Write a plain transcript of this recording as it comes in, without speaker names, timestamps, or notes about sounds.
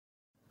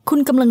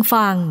คุณกำลัง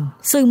ฟัง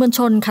สื่อมวลช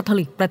นคาทอ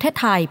ลิกประเทศ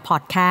ไทยพอ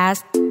ดแคส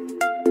ต์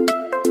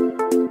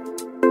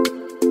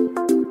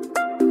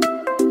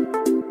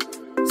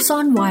ซ่อ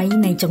นไว้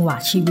ในจังหวะ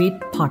ชีวิต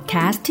พอดแค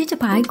สต์ที่จะ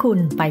พาให้คุณ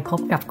ไปพบ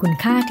กับคุณ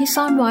ค่าที่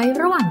ซ่อนไว้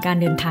ระหว่างการ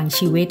เดินทาง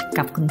ชีวิต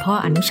กับคุณพ่อ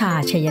อนุชา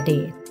ชัยเด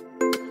ช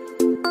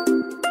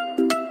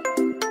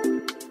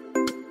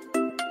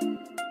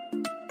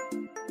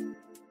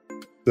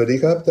สวัสดี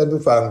ครับท่าน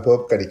ผู้ฟังพบ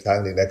กันอีกครั้ง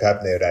หนึ่งนะครับ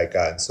ในรายก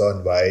ารซ่อน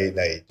ไว้ใ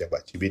นจังหวะ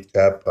ชีวิตค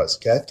รับพอด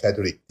แคสต์คาท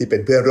อลิกที่เป็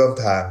นเพื่อนร่วม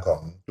ทางขอ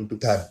งทุ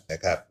กท่านนะ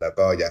ครับแล้ว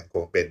ก็ยังค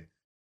งเป็น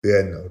เพื่อ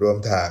นร่วม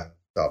ทาง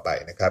ต่อไป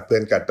นะครับเพื่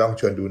อนกันต้อง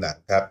ชวนดูหนัง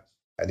ครับ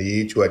อันนี้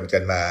ชวนกั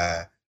นมา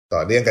ต่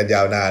อเนื่องกันย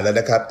าวนานแล้ว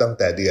นะครับตั้ง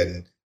แต่เดือน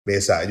เม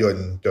ษายน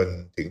จน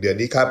ถึงเดือน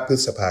นี้ครับพฤ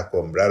ษภาค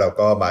มแล้วเรา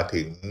ก็มา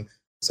ถึง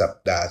สัป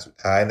ดาห์สุด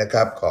ท้ายนะค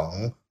รับของ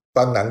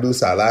ฟังหนังดู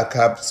สาระค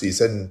รับซี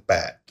ซั่น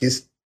8คิส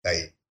ใน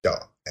จอ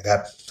นะครั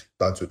บ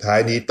ตอนสุดท้าย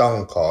นี้ต้อง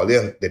ขอเรื่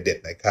องเด็ด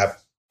ๆหน่อยครับ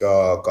ก็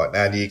ก่อนห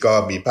น้านี้ก็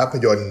มีภาพ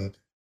ยนตร์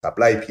ขับ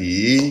ไล่ผี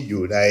อ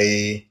ยู่ใน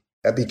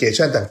แอปพลิเค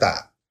ชันต่า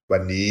งๆวั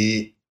นนี้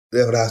เ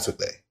รื่องล่าสุด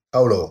เลยเข้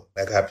าโรง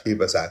นะครับที่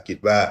ภาษาอังกฤษ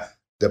ว่า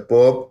The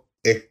Pope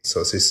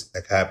Exorcist น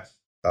ะครับ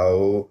เขา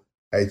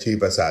ให้ชื่อ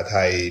ภาษาไท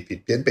ยผิด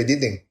เพี้ยนไปนิด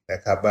นึงนะ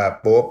ครับว่า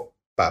โป๊ป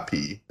ปราบ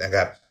ผีนะค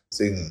รับ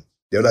ซึ่ง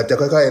เดี๋ยวเราจะ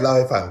ค่อยๆเล่าใ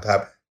ห้ฟังครั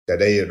บจะ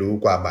ได้รู้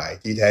ความหมาย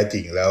ที่แท้จ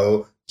ริงแล้ว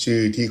ชื่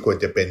อที่ควร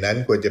จะเป็นนั้น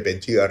ควรจะเป็น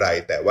ชื่ออะไร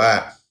แต่ว่า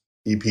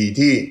EP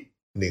ที่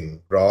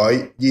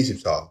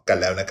122กัน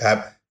แล้วนะครับ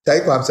ใช้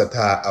ความศรัทธ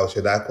าเอาช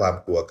นะความ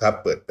กลัวครับ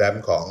เปิดแฟ้ม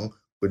ของ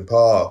คุณ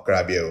พ่อกร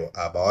าเบรียลอ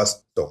ามอส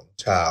สงฆ์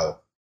ชาว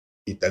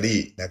อิตาลี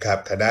นะครับ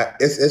คณะ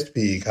SSP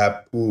ครับ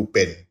ผู้เ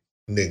ป็น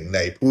หนึ่งใน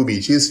ผู้มี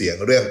ชื่อเสียง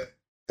เรื่อง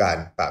การ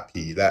ปราบ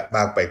ผีและม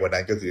ากไปกว่า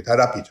นั้นก็คือถ้า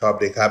รับผิดชอบ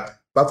ด้วยครับ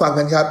มาฟัง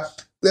กันครับ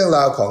เรื่องร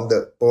าวของ The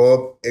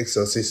Pope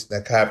Exorcist น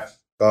ะครับ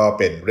ก็เ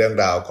ป็นเรื่อง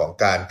ราวของ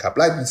การขับไ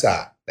ล่ปีศา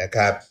จนะค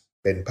รับ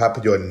เป็นภาพ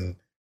ยนตร์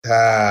ถ้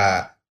า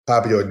ภา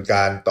พยนตร์ก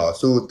ารต่อ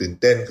สู้ตื่น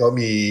เต้นเขา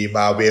มี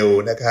Marvel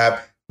นะครับ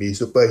มี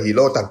ซูเปอร์ฮีโ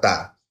ร่ต่า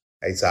ง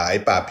ๆไอ้สาย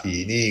ปราบผี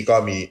นี่ก็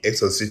มี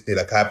Exorcist นี่แ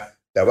หละครับ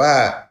แต่ว่า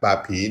ปราบ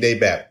ผีใน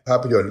แบบภา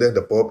พยนตร์เรื่อง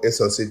The Pope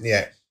Exorcist เนี่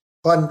ย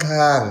ค่อน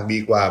ข้างมี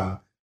ความ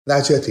น่า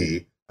เชื่อถือ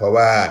เพราะ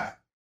ว่า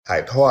ถ่า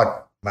ยทอด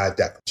มา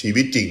จากชี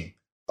วิตจริง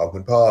ของคุ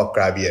ณพ่อก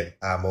ราเบียน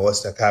อาร์โมส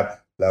นะครับ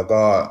แล้ว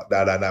ก็ด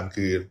ารานำ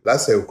คือรัส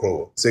เซลโคร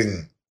ซึ่ง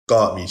ก็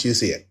มีชื่อ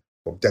เสียง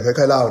ผมจะค่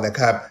อยๆเล่านะ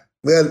ครับ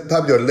เมื่อภา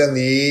พยนตร์เรื่อง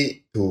นี้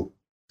ถูก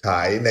ฉ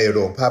ายในโร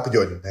งภาพย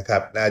นตร์นะครั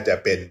บน่าจะ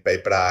เป็นป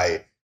ลาย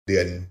เดื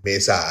อนเม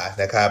ษายน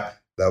นะครับ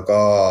แล้ว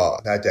ก็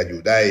น่าจะอ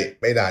ยู่ได้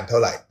ไม่นานเท่า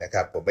ไหร่นะค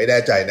รับผมไม่แน่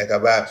ใจนะครั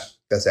บว่า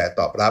กระแส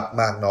ตอบรับ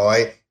มากน้อย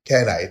แค่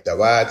ไหนแต่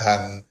ว่าทา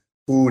ง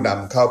ผู้น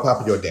ำเข้าภาพ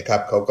ยนตร์เนี่ยครั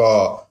บเขาก็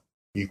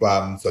มีควา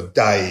มสนใ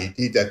จ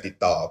ที่จะติด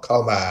ต่อเข้า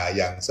มา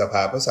ยังสภ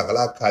าพระสังฆร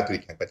าชคาทอลิ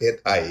กแห่งประเทศ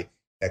ไทย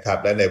นะครับ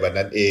และในวัน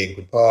นั้นเอง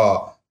คุณพ่อ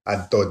อั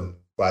นตน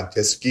วานเช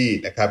สกี้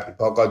นะครับคุณ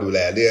พ่อก็ดูแล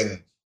เรื่อง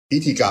พิ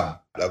ธีกรรม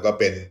แล้วก็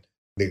เป็น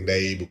หนึ่งใน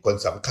บุคคล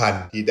สำคัญ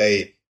ที่ได้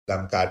น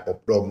ำการอบ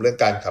รมเรื่อง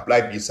การขับไล่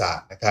ปีศาจ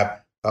นะครับ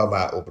เข้าม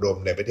าอบรม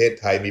ในประเทศ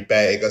ไทยมีแปล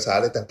เอกสาร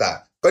อะไรต่าง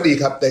ๆก็ดี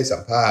ครับได้สั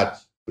มภาษณ์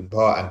คุณ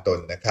พ่ออันตน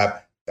นะครับ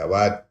แต่ว่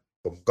า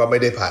ผมก็ไม่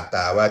ได้ผ่านต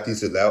าว่าที่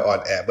สุดแล้วออ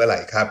นแอร์เมื่อไหร่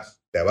ครับ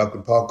แต่ว่าคุ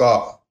ณพ่อก็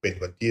เป็น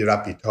คนที่รับ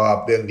ผิดชอบ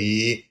เรื่องนี้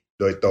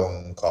โดยตรง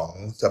ของ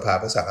สภา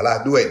พระสังฆราช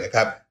ด้วยนะค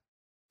รับ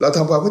เราท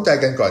ำความเข้าใจ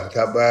กันก่อนค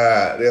รับว่า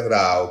เรื่องร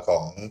าวขอ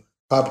ง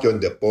ภาพยนต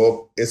ร์ The Pope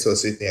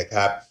Exorcist เนี่ยค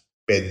รับ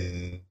เป็น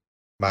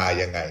มา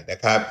ยังไงน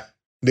ะครับ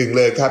หนึ่งเ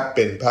ลยครับเ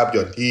ป็นภาพย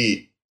นตร์ที่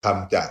ท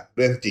ำจากเ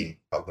รื่องจริง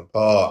ของคุณ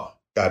พ่อ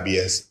กาเบี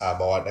ยสอาร์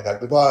มอสนะครับ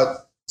คุณพ่อ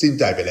สิ้น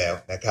ใจไปแล้ว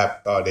นะครับ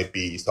ก็ใน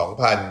ปี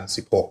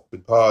2016คุ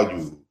ณพ่ออ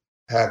ยู่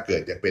ถ้าเกิ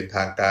ดอย่างเป็นท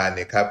างการเ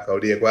นี่ยครับเขา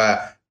เรียกว่า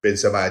เป็น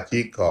สมาชิ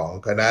กของ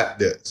คณะ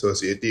The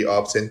Society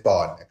of Saint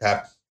Paul นะครับ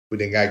พูด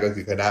ง่ายๆก็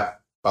คือคณะ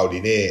เปาลิ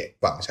เน่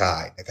ฝั่งชา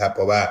ยนะครับเพ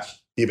ราะว่า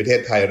ที่ประเทศ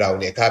ไทยเรา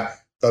เนี่ยครับ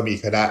ก็มี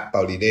คณะเป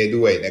าลิเน่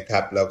ด้วยนะครั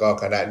บแล้วก็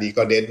คณะนี้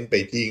ก็เน้นไป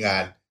ที่งา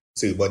น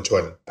สื่อมวลช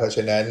นเพราะฉ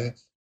ะนั้น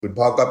คุณ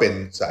พ่อก็เป็น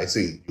สาย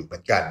สื่ออยู่เหมื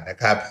อนกันนะ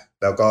ครับ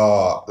แล้วก็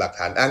หลัก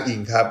ฐานอ้างอิง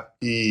ครับ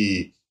ที่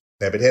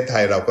ในประเทศไท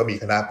ยเราก็มี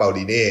คณะเปา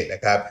ลิเน่น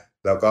ะครับ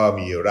แล้วก็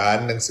มีร้าน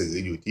หนังสือ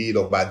อยู่ที่โร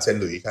งพยาบาลเซนต์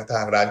หลุยส์ข้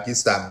างๆร้านคิส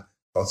ซัง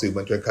ของสื่อม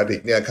วลชนคาทอลิ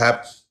กเนี่ยครับ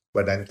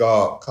วันนั้นก็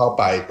เข้า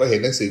ไปก็เห็น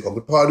หนังสือของ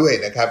คุณพ่อด้วย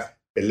นะครับ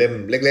เป็นเล่ม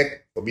เล็ก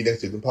ๆผมมีหนัง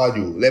สือคุณพ่ออ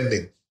ยู่เล่มห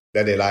นึ่งแล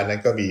ะในร้านนั้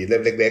นก็มีเล่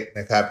มเล็กๆ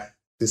นะครับ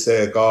ซิสเตอ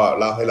ร์ก็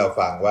เล่าให้เรา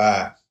ฟังว่า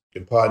คุ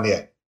ณพ่อเนี่ย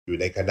อยู่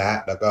ในคณะ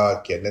แล้วก็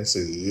เขียนหนัง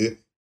สือ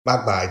มา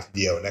กมายที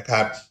เดียวนะค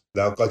รับแ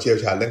ล้วก็เชี่ยว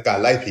ชาญเรื่องการ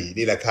ไล่ผี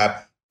นี่แหละครับ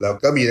แล้ว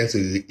ก็มีหนัง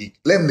สืออีก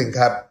เล่มหนึ่ง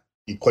ครับ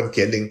อีกคนเ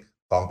ขียนหนึ่ง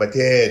ของประเท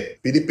ศ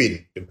ฟิลิปปินส์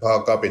คุณพ่อ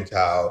ก็เป็นช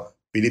าว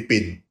ฟิลิปปิ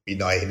นส์ปี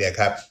นอยเนี่ย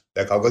ครับแ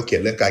ล้วเขาก็เขีย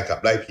นเรื่องการขับ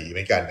ไล่ผีเห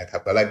มือนกันนะครั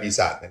บก็ไล่ปีศ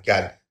าจเหมือนกั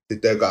นซิส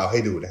เตอร์ก็เอาให้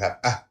ดูนะครับ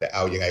แต่เอ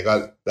ายังไงก็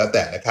แล้วแ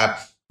ต่นะครับ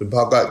คุณพ่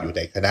อก็อยู่ใ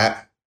นคณะ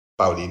เ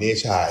ปาลิเน่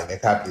ชายนะ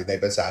ครับหรือใน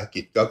ภาษาอังก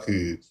ฤษก็คื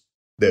อ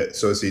The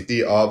Society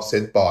of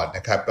Saint Paul น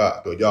ะครับก็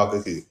ตัวย่อก็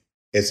คือ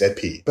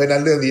SSP เพราะนั้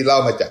นเรื่องนี้เล่า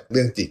มาจากเ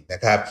รื่องจริงน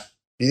ะครับ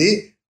ทีนี้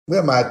เมื่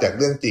อมาจาก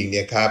เรื่องจริงเ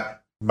นี่ยครับ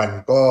มัน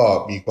ก็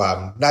มีความ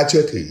น่าเ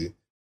ชื่อถือ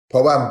เพรา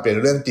ะว่ามันเป็น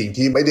เรื่องจริง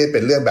ที่ไม่ได้เป็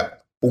นเรื่องแบบ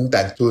ปรุงแ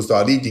ต่ง True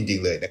Story จริ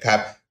งๆเลยนะครับ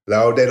แล้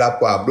วได้รับ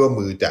ความร่วม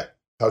มือจาก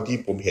ท่าที่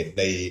ผมเห็น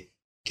ใน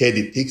เคร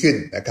ดิตที่ขึ้น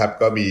นะครับ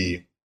ก็มี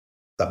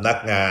สำนัก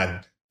งาน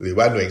หรือ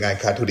ว่าหน่วยงาน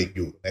คาทอลิกอ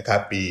ยู่นะครั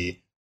บมี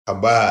ค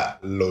ำว่า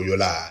โลโย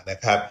ลานะ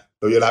ครับ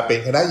โลโยลาเป็น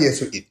คณะเย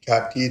ซูอิตครั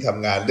บที่ท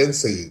ำงานเรื่อง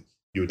สื่อ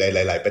อยู่ในห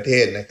ลายๆประเท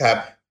ศนะครับ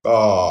ก็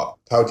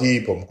เท่าที่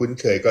ผมคุ้น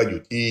เคยก็อ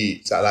ยู่ที่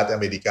สหรัฐอ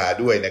เมริกา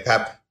ด้วยนะครั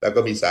บแล้วก็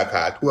มีสาข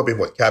าทั่วไป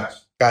หมดครับ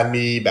การ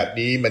มีแบบ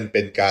นี้มันเ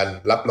ป็นการ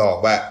รับรอง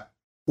ว่า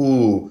ผู้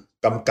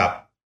กำกับ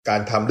กา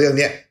รทำเรื่อง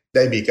นี้ไ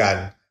ด้มีการ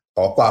ข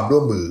อความร่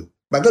วมมือ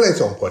มันก็เลย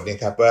ส่งผลน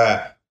ะครับว่า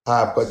ภา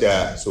พก็จะ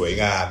สวย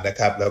งามนะ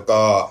ครับแล้ว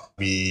ก็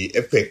มีเอ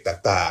ฟเฟกต์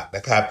ต่างๆน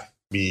ะครับ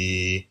มี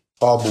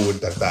ข้อมูล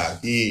ต่าง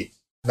ๆที่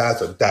น่า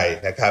สนใจ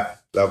นะครับ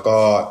แล้วก็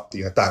สิ่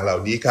งต่างๆเหล่า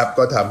นี้ครับ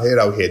ก็ทำให้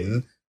เราเห็น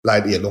ราย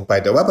ละเอียดลงไป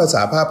แต่ว่าภาษ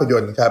าภาพย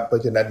นตร์ครับเพรา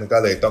ะฉะนั้นมันก็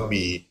เลยต้อง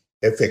มี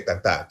เอฟเฟกต์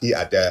ต่างๆที่อ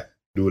าจจะ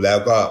ดูแล้ว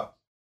ก็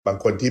บาง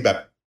คนที่แบบ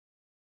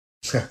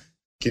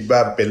คิดว่า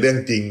เป็นเรื่อง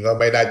จริงก็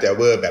ไม่น่าจะเ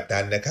วอร์แบบ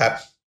นั้นนะครับ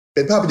เ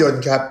ป็นภาพยนต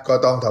ร์ครับก็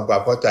ต้องทำควา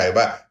มเข้าใจ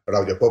ว่าเรา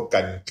จะพบกั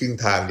นครึ่ง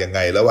ทางยังไง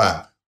ระหว่าง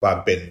ความ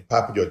เป็นภา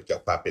พยนตร์กับ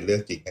ความเป็นเรื่อ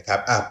งจริงนะครับ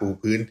ปู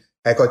พื้น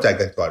ให้เข้าใจ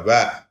กันก่อนว่า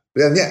เ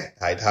รื่องนี้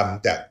ถ่ายท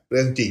ำจากเ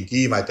รื่องจริง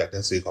ที่มาจากห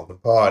นังสือของคุณ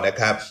พ่อนะ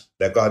ครับ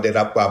แล้วก็ได้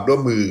รับความร่ว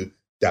มมือ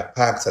จากภ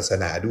าคศาส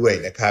นาด้วย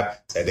นะครับ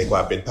แต่ในคว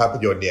ามเป็นภาพ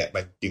ยนตร์เนี่ย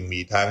มันจึง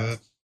มีทั้ง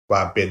คว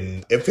ามเป็น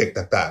เอฟเฟกต์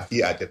ต่างๆที่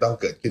อาจจะต้อง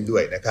เกิดขึ้นด้ว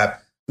ยนะครับ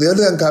เนื้อเ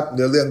รื่องครับเ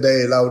นื้อเรื่องได้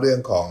เล่าเรื่อง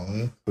ของ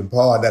คุณ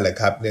พ่อนั่นแหละ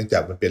ครับเนื่องจา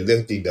กมันเป็นเรื่อ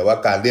งจริงแต่ว่า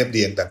การเรียบเ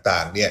รียงต่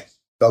างๆเนี่ย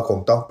ก็คง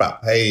ต้องปรับ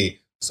ให้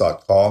สอด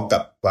คล้องกั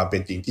บความเป็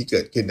นจริงที่เกิ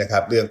ดขึ้นนะครั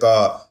บเรื่องก็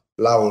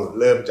เล่า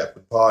เริ่มจากคุ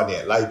ณพ่อเนี่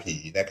ยไล่ผี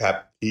นะครับ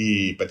ที่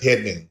ประเทศ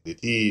หนึ่งหรือ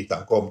ที่สั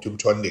งคมชุม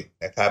ชนหนึ่ง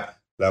นะครับ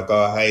แล้วก็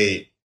ให้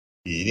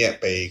ผีเนี่ย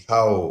ไปเข้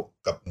า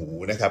กับหมู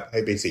นะครับให้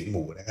ไปสิงห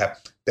มูนะครับ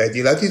แต่จ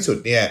ริงแล้วที่สุด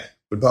เนี่ย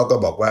คุณพ่อก็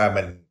บอกว่า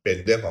มันเป็น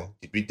เรื่องของ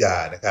จิตวิทยา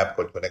นะครับค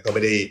นคนนั้นก็ไ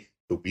ม่ได้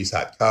ถูกปีศ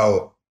าจเข้า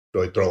โด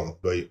ยตรง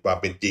โดยความ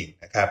เป็นจริง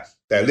นะครับ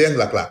แต่เรื่อง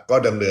หลักๆก็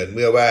ดำเนินเ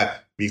มื่อว่า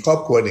มีครอบ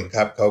ครัวหนึ่งค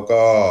รับเขา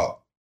ก็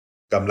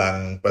กำลัง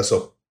ประส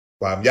บ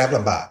ความยากล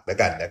ำบากแล้ว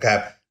กันนะครับ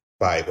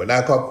ฝ่ายหัวหน้า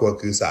ครอบครัว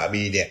คือสา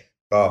มีเนี่ย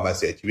ก็มาเ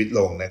สียชีวิตล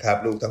งนะครับ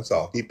ลูกทั้งสอ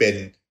งที่เป็น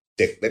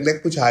เด็กเล็ก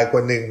ๆผู้ชายค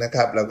นหนึ่งนะค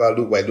รับแล้วก็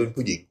ลูกวัยรุ่น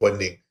ผู้หญิงคน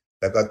หนึ่ง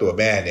แล้วก็ตัว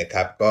แม่เนี่ยค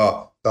รับก็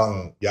ต้อง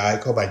ย้าย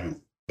เข้ามาอยู่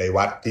ใน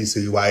วัดที่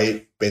ซื้อไว้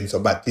เป็นส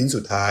มบัติชิ้นสุ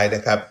ดท้ายน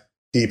ะครับ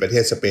ที่ประเท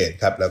ศสเปน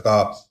ครับแล้วก็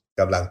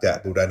กำลังจะ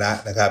บูรณะ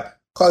นะครับ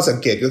ข้อสัง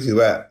เกตก็คือ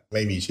ว่าไ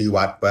ม่มีชื่อ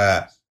วัดว่า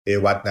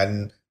วัดนั้น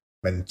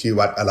มันชื่อ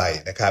วัดอะไร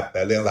นะครับแ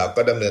ต่เรื่องราว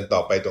ก็ดำเนินต่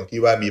อไปตรงที่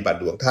ว่ามีบัตร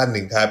หลวงท่านห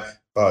นึ่งครับ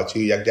ก็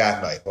ชื่อยาก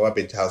ๆหน่อยเพราะว่าเ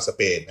ป็นชาวสเ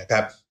ปนนะครั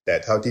บแต่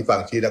เท่าที่ฟัง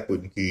ชื่อนามสกุ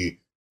ลคือ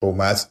โท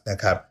มัสนะ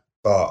ครับ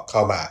ก็เข้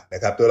ามาน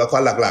ะครับตัวละค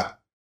รหลัก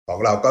ๆของ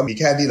เราก็มี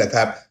แค่นี้แหละค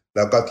รับแ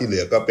ล้วก็ที่เหลื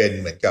อก็เป็น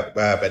เหมือนกับ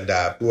ว่าบรรด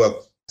าพวก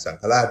สัง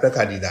ฆราชพระค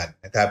าร์ดินัล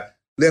นะครับ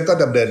เรื่องก็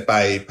ดำเนินไป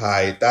ภา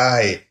ยใต้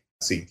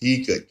สิ่งที่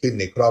เกิดขึ้น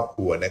ในครอบค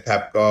รัวนะครั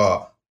บก็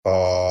พอ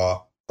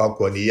ครอบค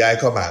รัวนี้ย้าย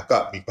เข้ามาก็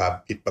มีความ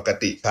ผิดปก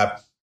ติครับ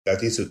แล้ว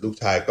ที่สุดลูก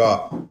ชายก็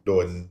โด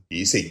นผี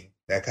สิง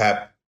นะครับ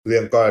เรื่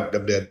องก็ด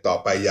ำเนินต่อ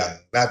ไปอย่าง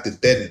น่าตื่น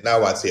เต้นน่า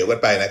หวาดเสียวกัน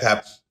ไปนะครับ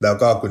แล้ว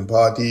ก็คุณพ่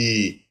อที่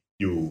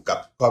อยู่กับ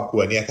ครอบครั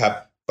วเนี่ยครับ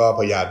ก็พ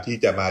ยายามที่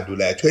จะมาดู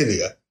แลช่วยเหลื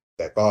อแ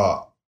ต่ก็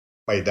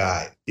ไม่ได้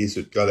ที่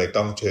สุดก็เลย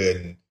ต้องเชิญ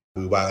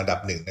มือวางอันดับ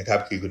หนึ่งนะครับ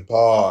คือคุณ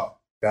พ่อ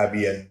กาเ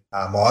บียนอ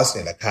าร์มอสเ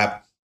นี่ยนะครับ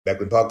และ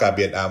คุณพ่อกาเ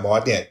บียนอาร์มอ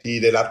สเนี่ยที่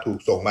ได้รับถูก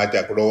ส่งมาจ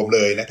ากโรมเล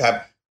ยนะครับ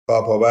ก็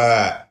เพราะว่า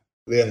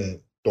เรื่อง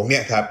ตรงเนี้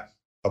ยครับ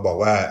เขาบอก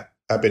ว่า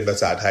ถ้าเป็นภา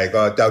ษาไทย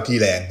ก็เจ้าที่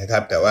แรงนะครั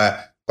บแต่ว่า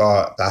ก็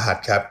สาหัส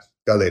ครับ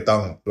ก็เลยต้อ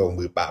งลง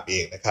มือปราบเอ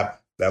งนะครับ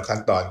แล้วขั้น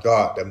ตอนก็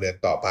ดำเนิน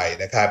ต่อไป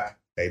นะครับ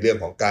ในเรื่อง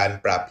ของการ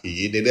ปราบผี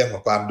ในเรื่องขอ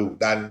งความดุ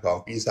ดันของ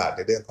ปีศาจใ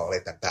นเรื่องของอะไร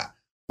ต่าง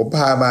ๆผมพ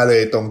ามาเล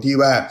ยตรงที่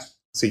ว่า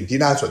สิ่งที่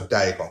น่าสนใจ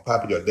ของภา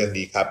พยนตร์เรื่อง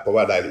นี้ครับเพราะ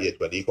ว่ารายละเอียด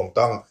กว่านี้คง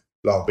ต้อง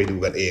ลองไปดู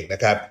กันเองน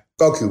ะครับ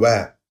ก็คือว่า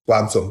ควา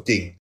มสมจริ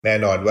งแน่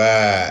นอนว่า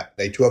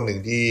ในช่วงหนึ่ง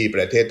ที่ป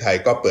ระเทศไทย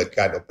ก็เปิดก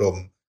ารอบรม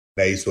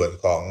ในส่วน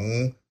ของ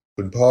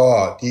คุณพ่อ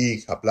ที่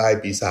ขับไล่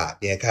ปีศาจ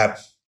เนี่ยครับ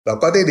เรา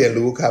ก็ได้เรียน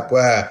รู้ครับ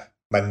ว่า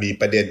มันมี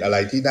ประเด็นอะไร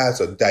ที่น่า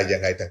สนใจยั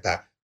งไงต่าง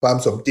ๆความ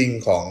สมจริง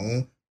ของ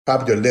ภา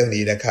พยนตร์เรื่อง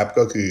นี้นะครับ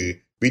ก็คือ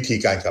วิธี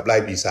การขับไล่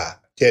ปีศาจ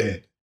เช่น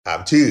ถาม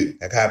ชื่อ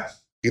นะครับ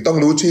คือต้อง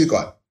รู้ชื่อก่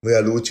อนเมื่อ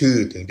รู้ชื่อ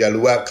ถึงจะ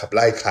รู้ว่าขับไ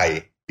ล่ใคร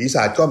ปีศ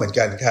าจก็เหมือน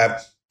กันครับ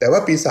แต่ว่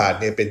าปีศาจ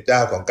เนี่ยเป็นเจ้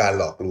าของการ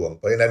หลอกลวงเ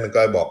พราะฉะนั้นมัน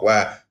ก็บอกว่า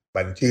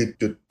มันชื่อ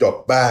จุดจบ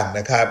บ้าง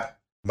นะครับ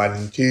มัน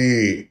ชื่อ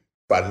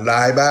ฝันร้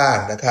ายบ้าง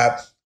นะครับ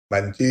มั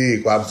นชื่อ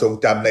ความทรง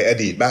จำในอ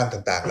ดีตบ้าง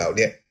ต่างๆเหล่า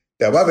นี้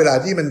แต่ว่าเวลา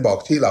ที่มันบอก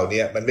ชื่อเหล่า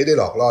นี้มันไม่ได้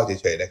หลอกล่อเ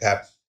ฉยๆนะครับ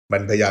มั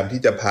นพยายาม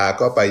ที่จะพา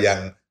ก็ไปยัง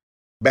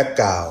แบ็ก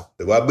กราวด์ห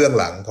รือว่าเบื้อง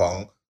หลังของ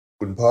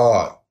คุณพ่อ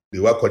หรื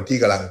อว่าคนที่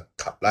กำลัง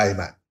ขับไล่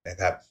มันนะ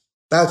ครับ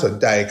น่าสน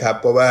ใจครับ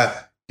เพราะว่า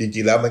จ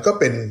ริงๆแล้วมันก็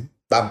เป็น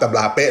ตามตำร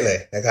าเป๊ะเลย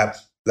นะครับ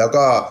แล้ว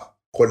ก็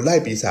คนไล่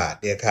ปีศาจ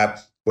เนี่ยครับ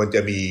ควรจ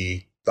ะมี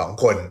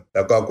2คนแ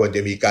ล้วก็ควรจ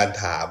ะมีการ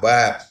ถามว่า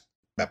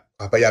แบบ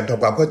พยายามท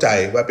ำความเข้าใจ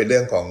ว่าเป็นเรื่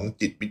องของ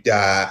จิตวิทย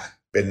า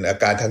เป็นอา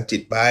การทางจิ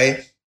ตไหม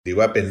หรือ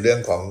ว่าเป็นเรื่อง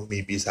ของมี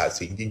ปีศาจ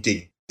สิงจริง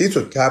ๆที่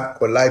สุดครับ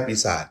คนไล่ปี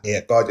ศาจเนี่ย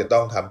ก็จะต้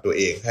องทำตัว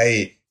เองให้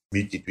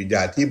มีจิตวิญญ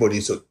าณที่บ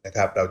ริสุทธิ์นะค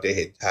รับเราจะเ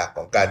ห็นฉากข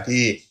องการ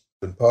ที่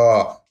คุณพ่อ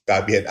กา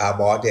เบียนอาร์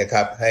มอสเนี่ยค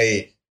รับให้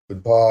คุณ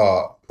พ่อ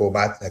โท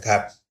มัสนะครั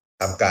บ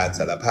ทำการส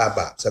ารภาพ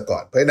บาปซะก่อ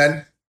นเพราะฉะนั้น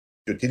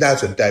จุดที่น่า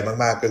สนใจ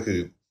มากๆก็คือ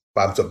ค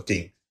วามสมจริ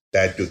งแ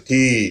ต่จุด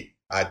ที่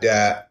อาจจะ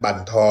บั่น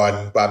ทอน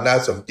ความน่า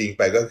สมจริงไ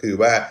ปก็คือ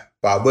ว่า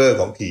ความเวอร์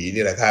ของผี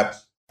นี่แหละครับ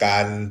กา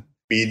ร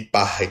ปีน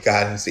ป่ายกา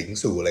รสิง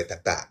สู่อะไร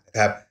ต่างๆนะค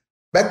รับ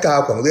แบ็คกราว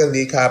ด์ของเรื่อง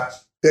นี้ครับ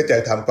เพื่อจะ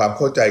ทำความเ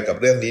ข้าใจกับ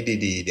เรื่องนี้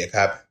ดีๆเนี่ยค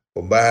รับผ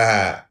มว่า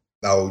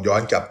เราย้อ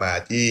นกลับมา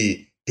ที่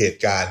เหตุ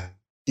การณ์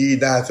ที่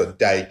น่าสน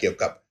ใจเกี่ยว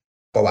กับ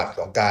ประวัติข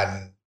องการ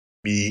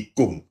มีก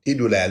ลุ่มที่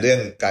ดูแลเรื่อ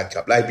งการ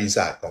ขับไล่ปีศ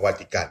าจของวา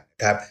ติกันน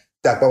ะครับ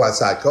จากประวัติ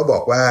ศาสตร์เขาบอ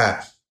กว่า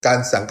การ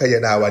สังคาย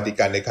นาวาติ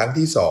กันในครั้ง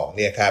ที่2เ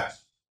นี่ยครับ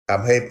ท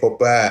ำให้พบ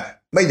ว่า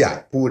ไม่อยาก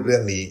พูดเรื่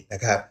องนี้น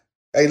ะครับ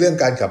ไอ้เรื่อง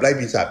การขับไล่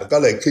ปีศาจมันก็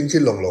เลย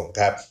ขึ้นลง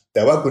ครับแ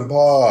ต่ว่าคุณ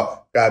พ่อ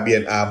กาเบีย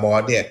นอาร์มอ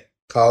สเนี่ย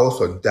เขา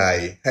สนใจ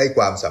ให้ค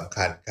วามสำ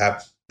คัญครับ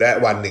และ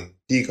วันหนึ่ง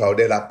ที่เขาไ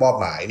ด้รับมอบ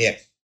หมายเนี่ย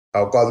เข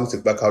าก็รู้สึ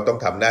กว่าเขาต้อง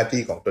ทำหน้า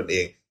ที่ของตนเอ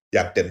งอ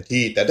ย่างเต็ม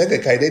ที่แต่ถ้าเกิ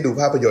ดใครได้ดู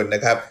ภาพยนตร์น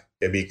ะครับ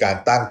จะมีการ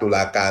ตั้งตุล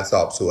าการส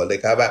อบสวนเลย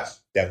ครับว่า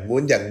อย่าง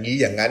งู้นอย่างนี้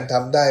อย่างนั้นท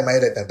ำได้ไหม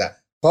อะไรต่าง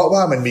ๆเพราะว่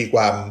ามันมีค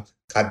วาม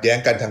ขัดแย้ง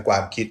กันทางควา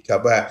มคิดครั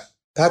บว่า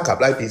ถ้าขับ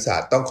ไล่ปีศา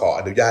จต้องขอ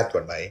อนุญาตก่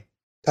อนไหม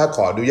ถ้าข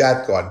ออนุญาต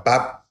ก่อนปั๊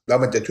บแล้ว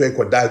มันจะช่วยค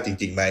นได้จ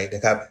ริงๆไหมน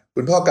ะครับ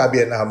คุณพ่อกาเบี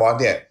ยนอาร์มอส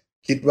เนี่ย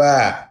คิดว่า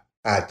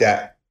อาจจะ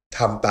ท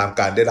ำตาม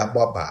การได้รับม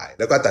อบหมาย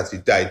แล้วก็ตัดสิ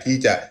นใจที่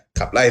จะ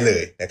ขับไล่เล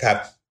ยนะครับ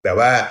แต่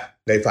ว่า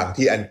ในฝั่ง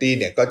ที่แอนตี้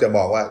เนี่ยก็จะม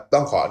องว่าต้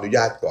องขออนุญ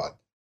าตก่อน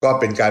ก็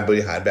เป็นการบ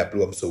ริหารแบบร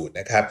วมสูตร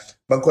นะครับ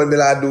บางคนเว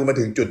ลาดูมา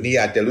ถึงจุดนี้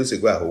อาจจะรู้สึก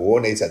ว่าโห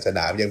ในศาสน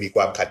ายังมีค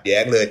วามขัดแย้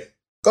งเลย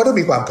ก็ต้อง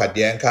มีความขัดแ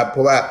ย้งครับเพร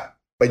าะว่า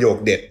ประโยค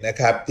เด็ดนะ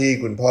ครับที่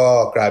คุณพ่อ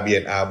กาเบีย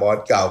นอาร์มอส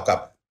กล่าวกับ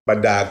บรร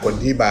ดาคน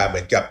ที่มาเหมื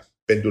อนกับ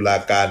เป็นตุลา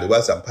การหรือว่า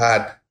สัมภาษ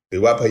ณ์หรื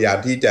อว่าพยายาม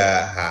ที่จะ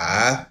หา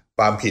ค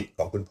วามผิดข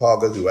องคุณพ่อ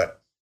ก็คือว่า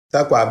ถ้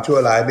าความชั่ว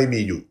ร้ายไม่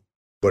มีอยู่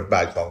บทบ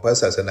าทของพระ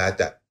ศาสนา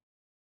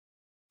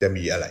จะ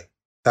มีอะไร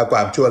ถ้าคว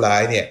ามชั่วร้า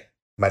ยเนี่ย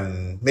มัน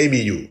ไม่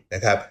มีอยู่น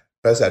ะครับ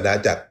พระศาสนา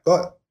จักรก็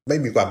ไม่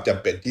มีความจ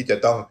ำเป็นที่จะ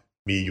ต้อง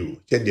มีอยู่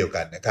เช่นเดียว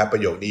กันนะครับปร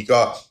ะโยคนี้ก็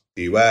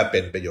ถือว่าเป็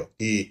นประโยค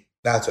ที่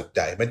น่าสนใจ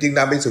มันจึงน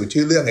ำไปสู่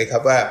ชื่อเรื่องไงครั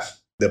บว่า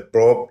The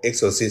Pope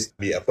Exorcist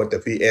มี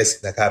apostrophe s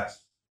นะครับ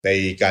ใน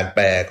การแป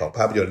ลของภ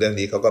าพยนตร์เรื่อง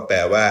นี้เขาก็แปล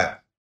ว่า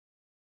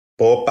โ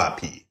ป๊ปปราบ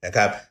ผีนะค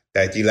รับแต่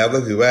จริงแล้วก็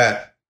คือว่า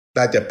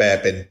น่าจะแปล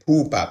เป็นผู้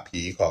ปราบ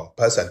ผีของพ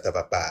ระสันตะป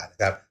าปานะ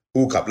ครับ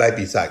ผู้ขับไล่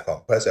ปีศาจของ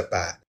พระสันตะป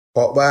าเพ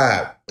ราะว่า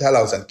ถ้าเร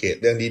าสังเกต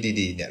เรื่องนี้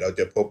ดีๆเนี่ยเรา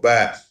จะพบว่า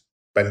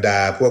บรรดา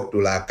พวกตุ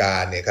ลากา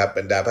รเนี่ยครับบ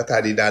รรดาพระคา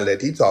ร์ดินัลเลย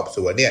ที่สอบส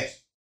วนเนี่ย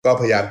ก็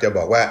พยายามจะบ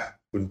อกว่า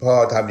คุณพ่อ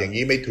ทำอย่าง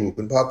นี้ไม่ถูก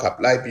คุณพ่อขับ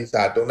ไล่ปีศ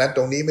าจตรงนั้นต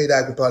รงนี้ไม่ได้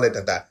คุณพ่ออะไร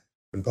ต่าง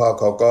ๆคุณพ่อ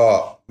เขาก็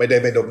ไม่ได้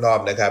ไม่นบนอบ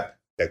นะครับ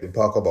แต่คุณ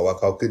พ่อเขาบอกว่า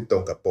เขาขึ้นตร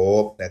งกับโ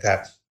ป๊ปนะครับ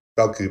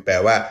ก็คือแปล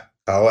ว่า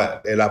เขา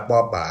ได้รับม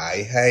อบหมาย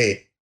ให้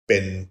เป็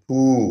น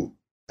ผู้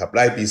ขับไ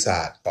ล่ปีศา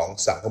จของ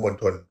สังฆมณ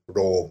ฑลโร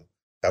ม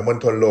สังฆมณ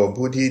ฑลโรม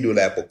ผู้ที่ดูแ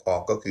ลปกครอง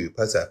ก็คือพ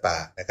ระสันตะปา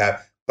นะครับ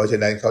เพราะฉะ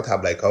นั้นเขาทำ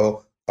อะไรเขา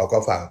ก็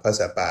ฟังพระ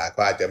สันตะปาเข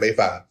าอาจจะไม่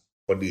ฟัง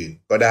คนอื่น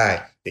ก็ได้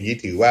อย่างนี้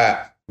ถือว่า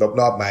นบ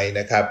นอบไหม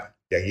นะครับ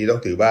อย่างนี้ต้อ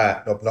งถือว่า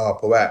นบนอบ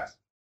เพราะว่า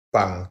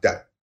ฟังจาก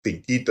สิ่ง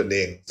ที่ตนเอ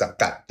งสัง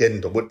กัดเช่น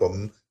สมมติผม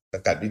สั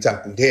งกัดวิจัง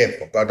กรุงเทพ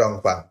ผมก็ต้อง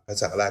ฟังพระ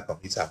สังฆราชของ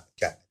วิจังเหมือน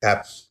กันนะครับ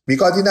มี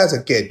ข้อที่น่าสั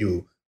งเกตอยู่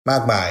มา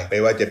กมายไม่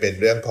ว่าจะเป็น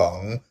เรื่องของ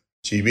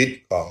ชีวิต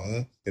ของ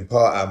คุณพ่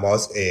ออาร์มอ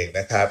สเอง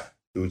นะครับ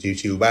ดู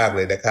ชิวๆมากเล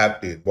ยนะครับ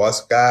ดื่มวอส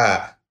ก้า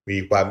มี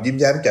ความยิ้ม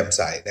แย้มแจ่มใ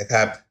สนะค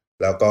รับ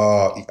แล้วก็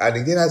อีกอันห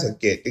นึ่งที่น่าสัง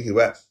เกตก็คือ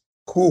ว่า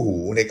คู่หู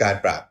ในการ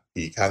ปราบ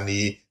ผีครั้ง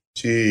นี้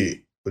ชื่อ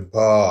คุณ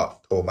พ่อ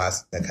โทมัส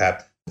นะครับ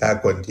ถ้า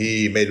คนที่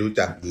ไม่รู้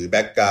จักหรือแ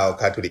บ็คกราวด์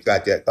คาทอลิก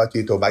ก็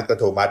ชื่อโทมัสก็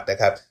โทมัสนะ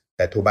ครับแ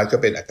ต่โทมัสก็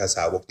เป็นอักษรส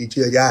าวกที่เ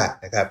ชื่อยาก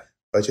นะครับ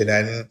เพราะฉะ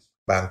นั้น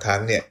บางครั้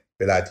งเนี่ย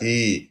เวลาที่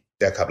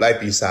จะขับไล่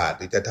ปีศาจห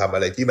รือจะทำอะ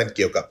ไรที่มันเ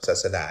กี่ยวกับศา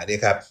สนาเนี่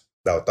ยครับ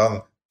เราต้อง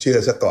เชื่อ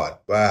ซะก่อน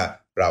ว่า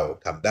เรา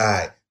ทำได้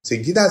สิ่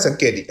งที่น่าสัง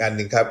เกตอีกอันห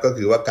นึ่งครับก็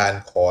คือว่าการ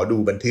ขอดู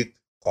บันทึก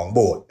ของโบ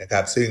สถ์นะค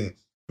รับซึ่ง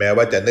แม้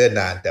ว่าจะเนิ่น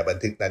นานแต่บัน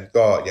ทึกนั้น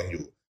ก็ยังอ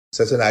ยู่ศ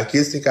าสนาคริ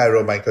สต์นิกายโร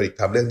มันคาทอลิก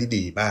ทำเรื่องที่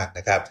ดีมากน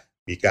ะครับ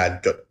มีการ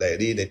จดไดอา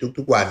รี่ใน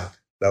ทุกๆวัน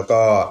แล้ว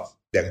ก็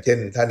อย่างเช่น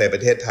ถ้าในปร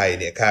ะเทศไทย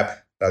เนี่ยครับ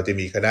เราจะ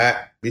มีคณะ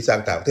วิสั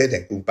งต่างประเทศแ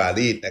ห่งกรุงปา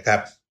รีสนะครับ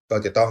ก็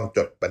จะต้องจ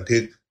ดบันทึ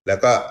กแล้ว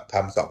ก็ท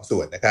ำ2ส่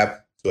วนนะครับ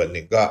ส่วนห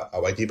นึ่งก็เอา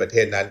ไว้ที่ประเท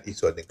ศนั้นอีก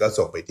ส่วนหนึ่งก็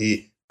ส่งไปที่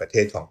ประเท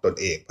ศของตน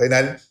เองเพราะฉะ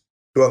นั้น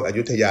ช่วงอ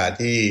ยุธยา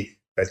ที่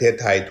ประเทศ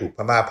ไทยถูกพ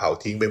ม่าเผา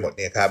ทิ้งไปหมดเ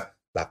นี่ยครับ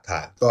หลักฐ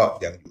านก็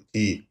ยังอยู่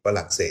ที่ฝ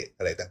รั่งเศส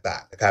อะไรต่า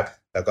งๆนะครับ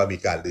แล้วก็มี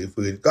การรื้อ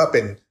ฟื้นก็เ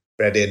ป็น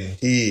ประเด็น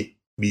ที่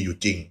มีอยู่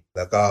จริงแ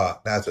ล้วก็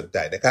น่าสนใจ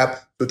นะครับ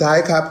สุดท้าย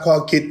ครับข้อ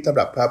คิดสำห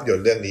รับภาพยนต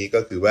ร์เรื่องนี้ก็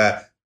คือว่า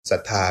ศรั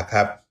ทธาค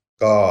รับ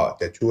ก็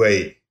จะช่วย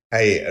ใ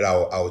ห้เรา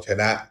เอาช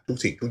นะทุก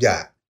สิ่งทุกอย่า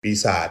งปี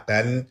ศาจ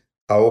นั้น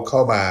เขาเข้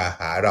ามา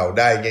หาเรา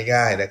ได้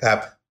ง่ายๆนะครับ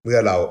เมื่อ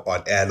เราอ่อ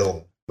นแอลง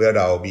เมื่อ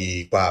เรามี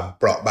ความ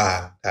เปราะบาง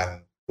ทาง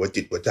หัว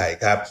จิตหัวใจ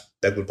ครับ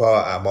และคุณพ่อ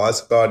อาร์มอส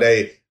ก็ได้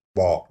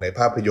บอกในภ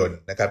าพยนตร์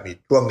นะครับมี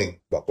ช่วงหนึ่ง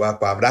บอกว่า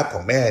ความรักข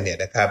องแม่เนี่ย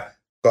นะครับ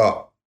ก็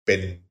เป็น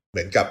เห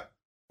มือนกับ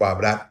ความ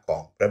รักขอ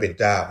งพระเป็น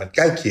เจ้ามันใก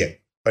ล้เคียง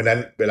เพราะนั้น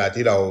เวลา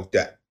ที่เราจ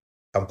ะ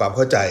ทำความเ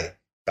ข้าใจ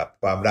กับ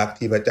ความรัก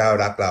ที่พระเจ้า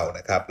รักเราน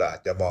ะครับเราอา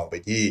จจะมองไป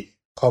ที่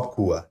ครอบค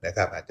รัวนะค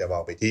รับอาจจะมอ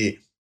งไปที่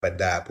บรร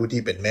ดาผู้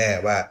ที่เป็นแม่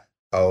ว่า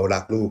เขารั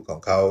กลูกของ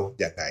เขา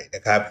อย่างไรน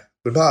ะครับ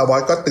คุณพ่ออม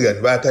รก็เตือน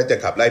ว่าถ้าจะ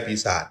ขับไล่ปี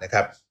ศาจนะค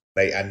รับใน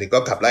อันหนึ่งก็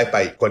ขับไล่ไป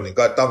อีกคนหนึ่ง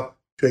ก็ต้อง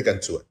ช่วยกัน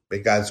สวดเป็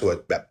นการสวด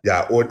แบบอย่า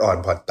โอนอ่อน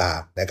ผ่อนตา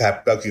มนะครับ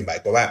ก็คือหมาย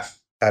ความว่า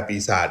ถ้าปี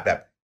ศาจแบบ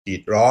กรี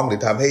ดร้องหรือ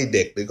ทำให้เ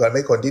ด็กหรือทำใ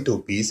ห้คนที่ถู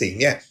กผีสิง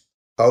เนี่ย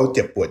เขาเ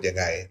จ็บปวดยัง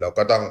ไงเรา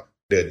ก็ต้อง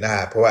เดินหน้า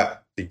เพราะว่า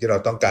สิ่งที่เรา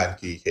ต้องการ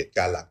คือเหตุก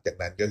ารณ์หลังจาก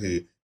นั้นก็คือ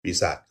ปี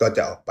ศาจก็จ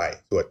ะออกไป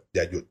สวดอ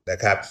ย่าหยุดนะ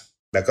ครับ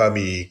แล้วก็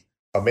มี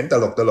คอมเมนต์ต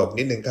ลก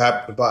นิดนึงครับ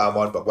คุณพ่ออาม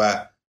อนบอกว่า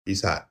ปี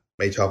ศาจ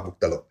ไม่ชอบมุก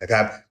ตลกนะค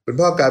รับคุณ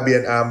พ่อกาเบีย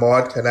นอามอ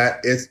สคณะ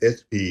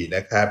SSP น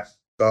ะครับ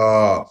ก็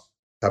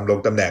ทำลง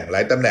ตำแหน่งหล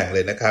ายตำแหน่งเล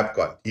ยนะครับ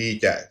ก่อนที่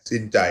จะสิ้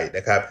นใจน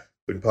ะครับ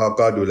คุณพ่อ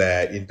ก็ดูแล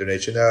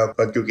International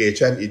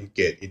Congregation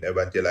Engaged in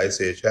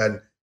Evangelization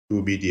to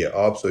Media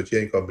of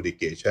Social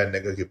Communication นั่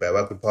นก็คือแปลว่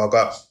าคุณพ่อ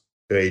ก็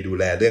เคยดู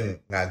แลเรื่อง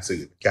งานสื่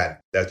อเหมือนกัน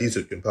แล้วที่สุ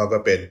ดคุณพ่อก็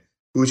เป็น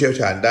ผู้เชี่ยว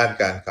ชาญด้าน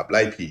การขับไ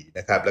ล่ผีน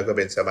ะครับแล้วก็เ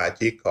ป็นสมา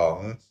ชิกของ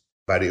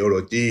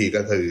Mariology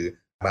ก็คือ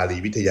มารี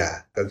วิทยา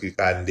ก็คือ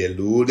การเรียน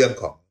รู้เรื่อง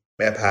ของแ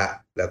ม่พระ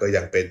แล้วก็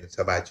ยังเป็นส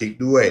มาชิก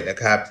ด้วยนะ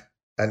ครับ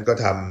ท่านก็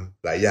ท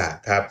ำหลายอย่าง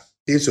ครับ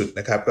ที่สุด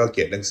นะครับก็เ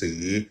ขียนหนังสือ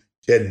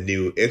เช่น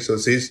New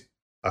Exorcist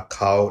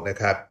Account นะ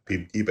ครับพิ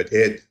มพ์ที่ประเท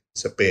ศ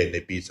สเปนใน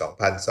ปี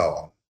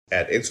 2002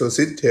 and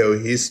Exorcist Tell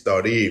His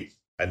Story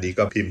อันนี้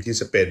ก็พิมพ์ที่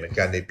สเปนเหมือน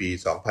กันในปี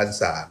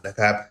 2003 นะ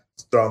ครับ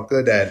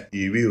Stronger Than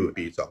Evil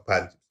ปี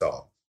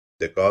 2012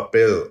 The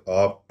Gospel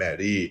of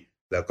Mary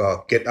แล้วก็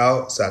Get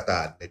Out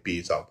Satan ในปี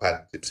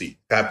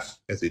 2014 ครับ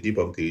หนังสือที่ผ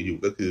มถืออยู่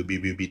ก็คือ We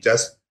Will Be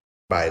Just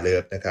by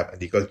Love นะครับอัน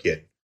นี้ก็เขียน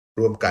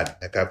ร่วมกัน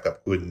นะครับกับ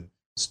คุณ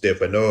สเต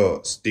ฟานโน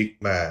สติก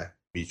มา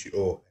มิชิโอ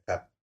นะครับ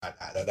อ่า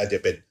นแล้วน่าจะ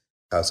เป็น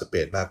ชาวสเป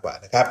นมากกว่า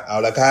นะครับเอา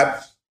ละครับ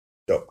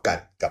จบกัน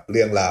กับเ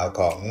รื่องราว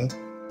ของ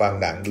ฟัง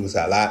หนังดูส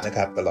าระนะค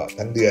รับตลอด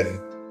ทั้งเดือน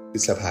พฤ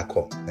ษภาค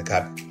มนะครั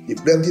บหยิบ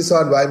เรื่องที่ซ่อ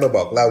นไว้มาบ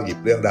อกเล่าหยิบ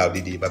เรื่องราว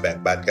ดีๆมาแบ่ง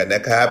ปันกันน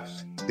ะครับ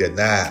เดือน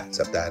หน้า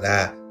สัปดาห์หน้า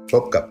พ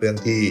บกับเรื่อง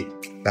ที่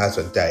น่าส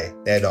นใจ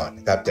แน่นอนน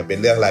ะครับจะเป็น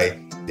เรื่องอะไร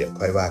เดี๋ยว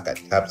ค่อยว่ากัน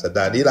ครับสัปด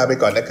าห์นี้ลาไป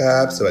ก่อนนะครั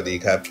บสวัสดี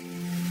ครับ